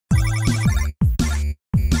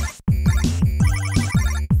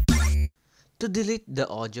To delete the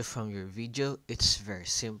audio from your video, it's very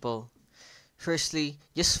simple. Firstly,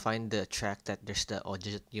 just find the track that there's the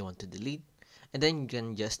audio that you want to delete, and then you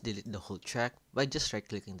can just delete the whole track by just right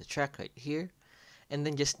clicking the track right here, and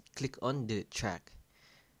then just click on delete track.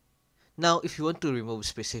 Now, if you want to remove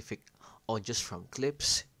specific audios from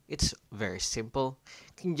clips, it's very simple.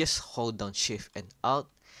 You can just hold down shift and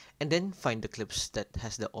alt, and then find the clips that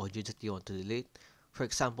has the audio that you want to delete. For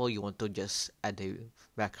example, you want to just add a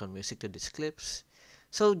background music to these clips.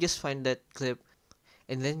 So just find that clip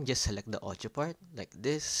and then just select the audio part like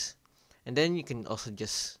this. And then you can also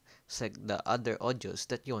just select the other audios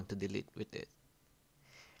that you want to delete with it.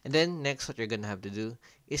 And then next, what you're gonna have to do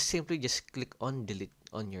is simply just click on delete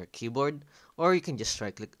on your keyboard, or you can just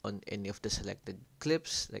right click on any of the selected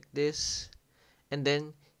clips like this, and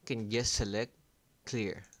then you can just select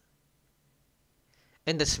clear.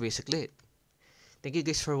 And that's basically it. Thank you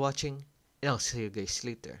guys for watching, and I'll see you guys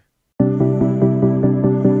later.